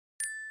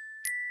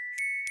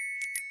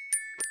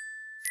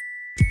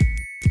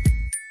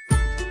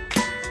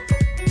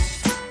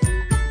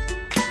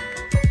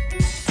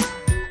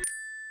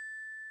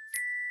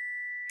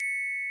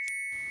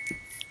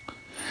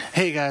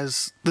Hey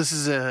guys, this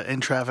is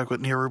In Traffic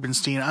with Neil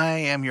Rubenstein. I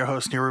am your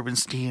host, Neil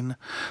Rubenstein.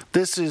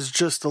 This is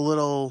just a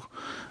little,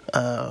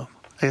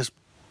 blurb,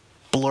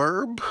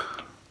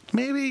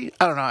 maybe?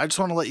 I don't know. I just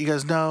want to let you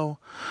guys know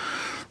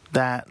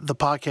that the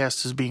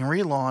podcast is being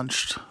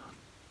relaunched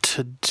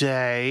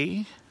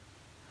today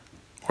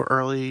or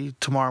early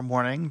tomorrow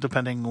morning,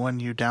 depending when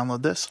you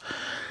download this.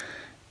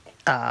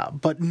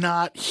 But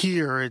not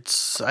here.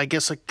 It's, I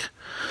guess,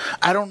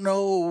 I don't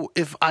know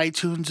if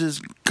iTunes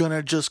is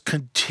gonna just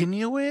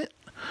continue it,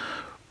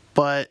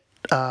 but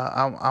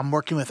I'm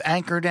working with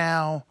Anchor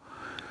now,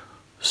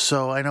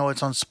 so I know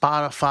it's on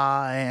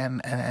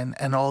Spotify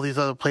and all these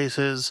other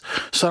places.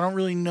 So I don't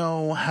really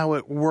know how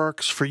it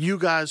works for you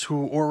guys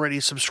who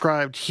already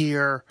subscribed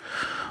here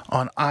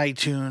on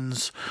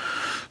iTunes.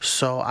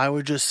 So I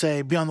would just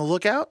say be on the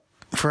lookout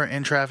for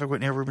In Traffic with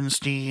Neil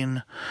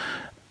Rubenstein,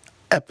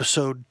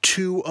 episode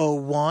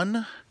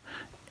 201.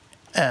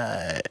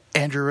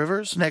 Andrew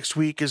Rivers. Next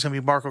week is going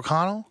to be Mark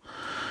O'Connell.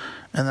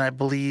 And then I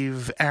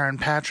believe Aaron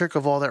Patrick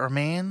of All That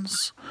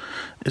Remains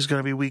is going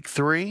to be week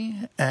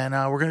 3. And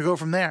we're going to go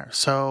from there.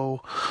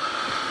 So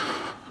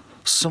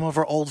some of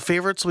our old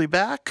favorites will be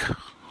back.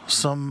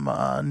 Some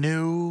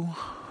new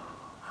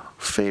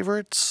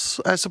favorites,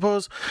 I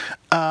suppose.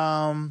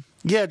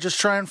 Just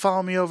try and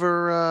follow me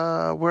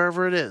over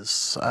wherever it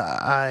is.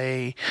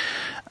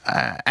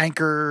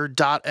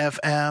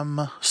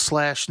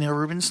 Anchor.fm/Neil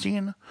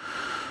Rubenstein.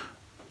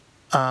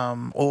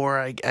 Or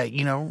I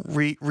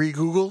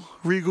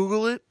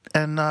re-Google it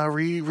and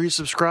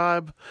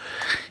resubscribe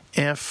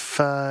if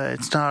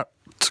it's not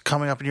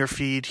coming up in your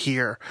feed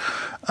here.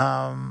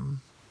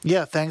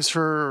 Thanks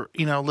for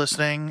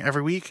listening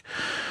every week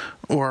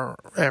or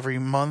every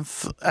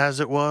month as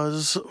it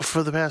was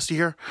for the past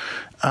year.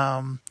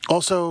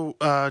 Also,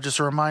 just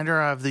a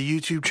reminder, I have the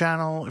YouTube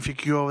channel. If you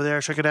could go over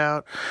there, check it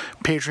out.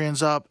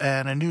 Patreon's up,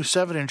 and a new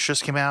 7-inch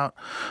just came out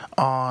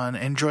on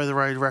Enjoy the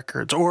Ride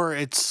Records, or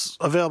it's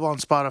available on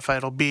Spotify.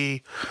 It'll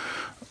be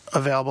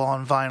available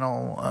on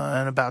vinyl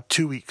in about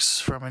 2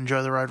 weeks from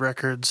Enjoy the Ride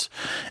Records,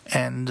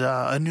 and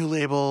a new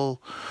label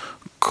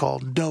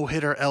called No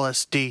Hitter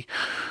LSD.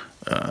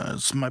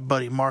 It's my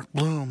buddy Mark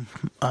Bloom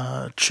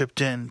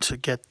chipped in to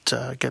get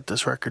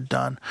this record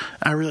done.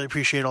 I really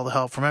appreciate all the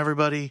help from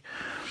everybody.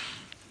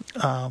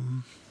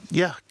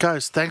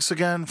 Guys, thanks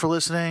again for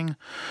listening.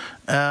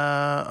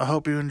 I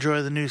hope you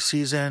enjoy the new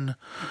season,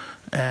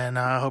 and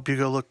I hope you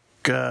go look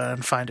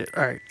and find it.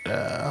 All right,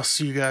 I'll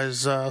see you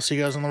guys. I'll see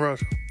you guys on the road.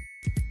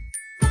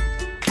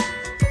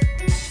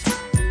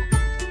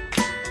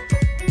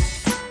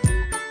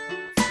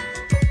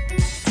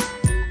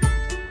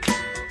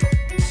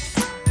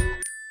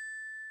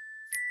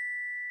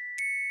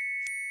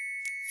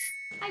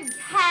 I've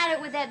had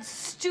it with that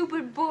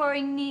stupid,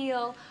 boring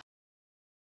Neil.